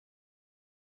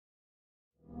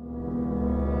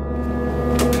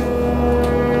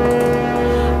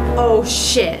Oh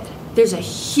shit, there's a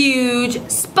huge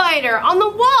spider on the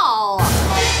wall.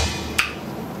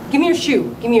 Give me your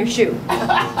shoe, give me your shoe.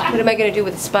 What am I gonna do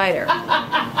with the spider?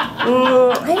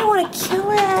 I don't wanna kill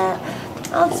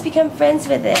it. I'll just become friends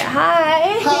with it.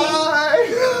 Hi. Hi.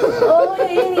 Oh,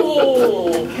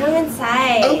 honey, come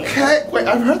inside. Okay, wait,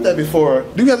 I've heard that before.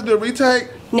 Do you have to do a retake?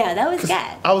 No, that was good.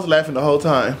 I was laughing the whole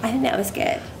time. I think that was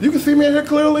good. You can see me in here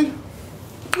clearly?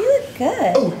 You look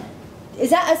good. Oh. Is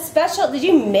that a special, did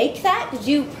you make that? Did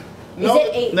you, No,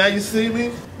 now you see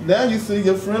me. Now you see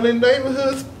your friendly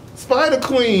neighborhood spider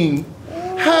queen.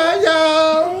 Hi,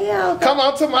 y'all. Hey, y'all. Come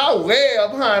on to my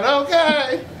web, hon,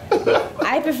 okay?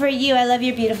 I prefer you. I love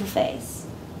your beautiful face.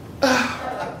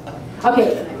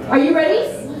 Okay, are you ready?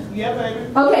 Yeah, baby.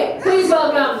 Okay, please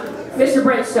welcome Mr.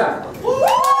 Brent Starr. Girl,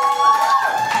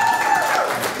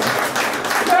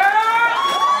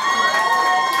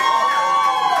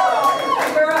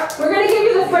 we're gonna give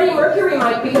you the Freddie Mercury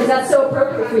mic because that's so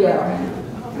appropriate for you.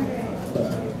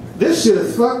 This shit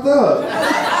is fucked up.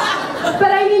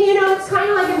 But I mean, you know, it's kind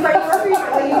of like a Freddie Mercury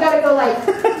mic. Like you gotta go like.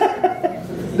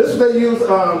 This is what they use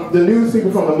the news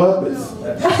people from the Muppets.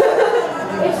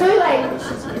 It's really like.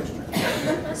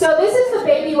 So this is the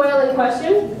baby oil in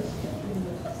question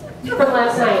from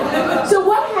last night. So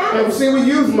what happened? And see, we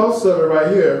use most of it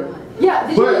right here. Yeah,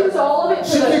 did you use all of it?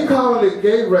 She keep calling it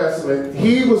gay wrestling.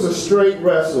 He was a straight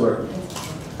wrestler.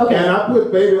 Okay. And I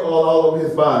put baby oil all over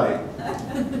his body.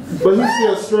 But he's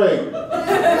still straight.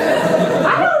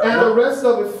 And the rest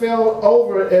of it fell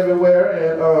over everywhere,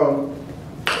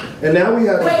 and now we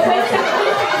have. Wait a second.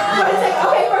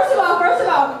 Okay, first of all,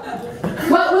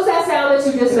 what was that sound that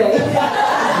you just made?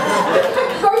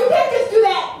 Girl, you can't just do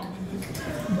that.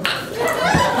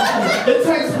 It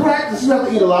takes practice. You have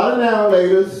to eat a lot of now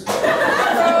laters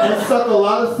and suck a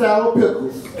lot of sour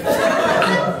pickles. What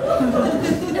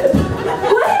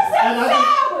is that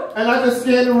sound? And I just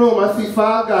scan the room. I see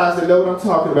 5 guys that know what I'm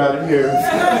talking about in here.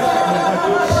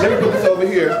 Let me put this over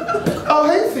here. Oh,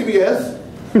 hey, CBS.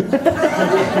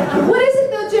 What is it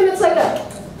though, Jim? It's like a.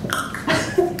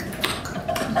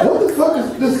 What the fuck is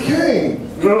this cane?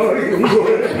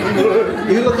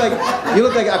 You look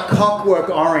like a cockwork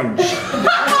orange.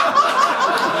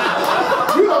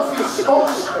 You don't see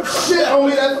shit on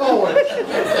me that's orange.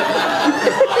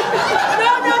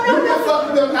 No. You've been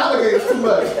fucking them alligators too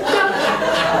much. No.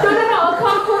 A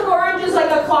clockwork orange is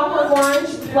like a clockwork orange,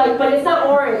 like, but it's not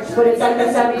orange, but it's like the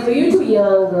 70s. But you're too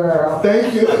young, girl.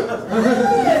 Thank you.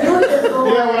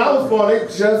 Yeah, when I was born, they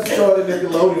just started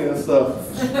Nickelodeon and stuff.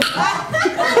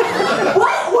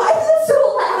 What? Why is it so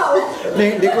loud?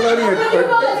 Nickelodeon.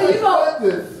 You go.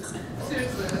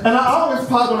 And I always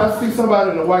pop when I see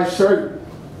somebody in a white shirt.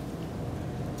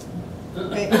 Or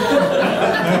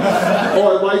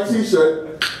a white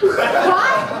t-shirt.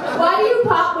 Why do you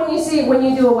pop when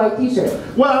you do a white t-shirt?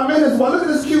 Well, I mean, look at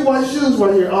his cute white shoes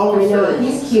right here. All I know,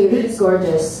 he's cute, he's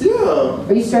gorgeous. Yeah.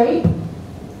 Are you straight?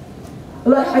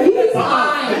 Look, are you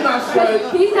fine? He's not straight.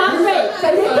 He's not straight.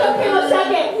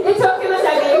 It took him a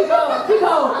second. Keep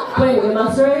going. Wait, am I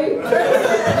straight?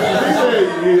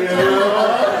 Yeah.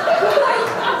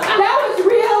 That was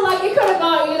real, like it could have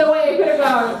gone either way, it could have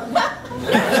gone.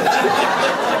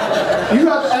 You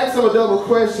have to ask him a double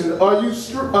question. Are you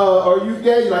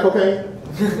gay? You're like, okay.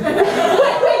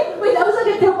 Wait, that was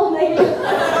like a double negative.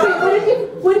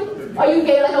 Wait, are you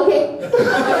gay? Like, okay.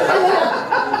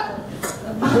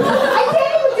 I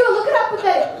can't even do it, look it up with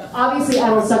it. Obviously, I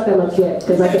don't suck that much yet,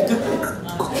 because I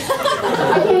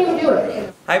can't even do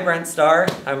it. Hi Brent Starr,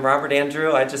 I'm Robert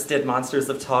Andrew. I just did Monsters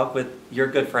of Talk with your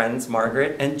good friends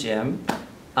Margaret and Jim.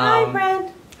 Hi,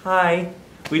 Brent. Hi.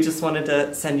 We just wanted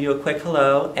to send you a quick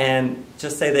hello and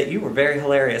just say that you were very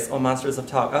hilarious on Monsters of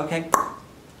Talk. Okay. Look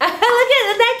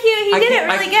at that cute. He did it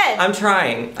really good. I'm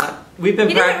trying. We've been.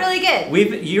 He did it really good.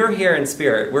 You're here in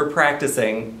spirit. We're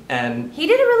practicing, and You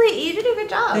did a good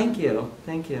job. thank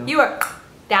you. You are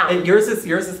down. And yours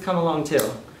has come along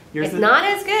too. It's not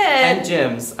as good. And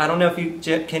Jim's. I don't know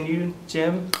if can you,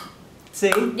 Jim?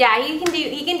 See? Yeah, he can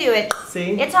do it.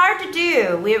 See? It's hard to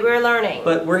do. We're learning.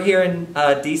 But we're here in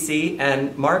DC,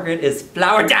 and Margaret is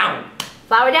flower down.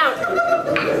 Flower down. Look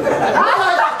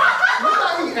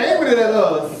like he aiming it at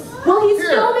us. Well, he's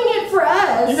filming it for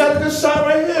us. You got a good shot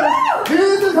right here.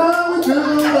 This is how we do it.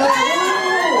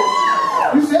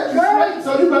 You said you're straight,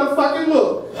 so you better fucking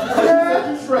look. You said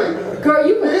you're straight. Girl,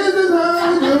 This is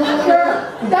how we do it. Girl,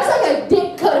 that's like a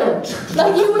dick cutter.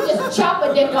 Like you would just chop a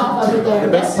dick off of it there.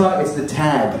 The best part is the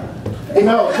tag.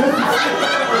 No.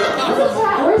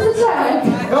 Where's the tag?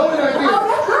 No, we're not here. Oh,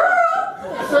 that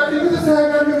girl! Sir, can you just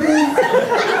hang on your please?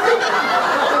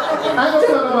 I ain't gonna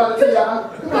tell nobody to y'all.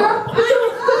 Girl, could you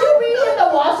read him the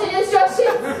washing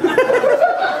instructions?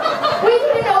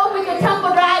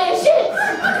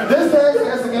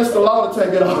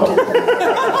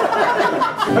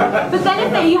 But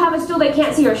then if you have a stool, they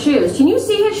can't see your shoes. Can you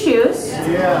see his shoes?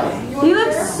 Yeah. He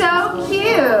looks so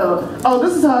cute. Oh,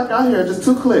 this is how I got here. Just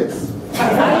 2 clicks. I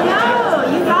know.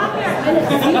 You got here. And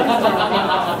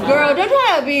it's Girl, don't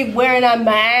try to be wearing a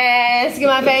mask in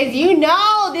my face. You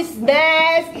know this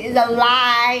mask is a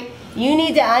lie. You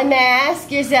need to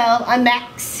unmask yourself.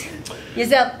 Unmax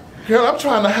yourself. Girl, I'm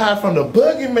trying to hide from the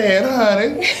boogeyman,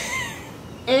 honey.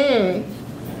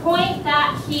 Point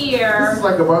that This here. is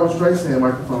like a Barbra Streisand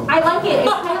microphone. I like it.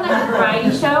 It's kind of like a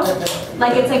variety show.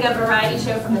 Like it's like a variety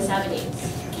show from the 70s.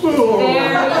 Very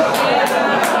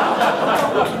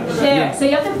there. So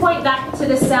you have to point back to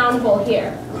the sound hole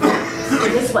here.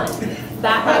 This one.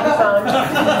 That microphone.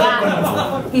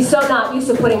 That. He's so not used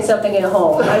to putting something in a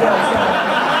hole. I know.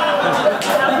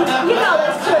 You know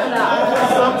that's true enough.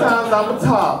 Sometimes I'm a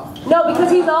top. No,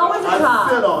 because he's always a I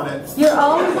sit top. on it. You're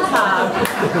always a top.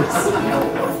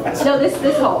 No,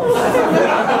 this hole.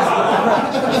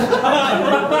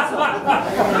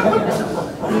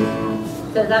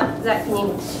 Does that can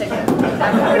you stick it?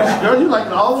 Girl, you like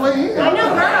it all the way in. I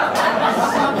know, girl.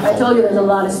 I told you there's a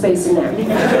lot of space in there.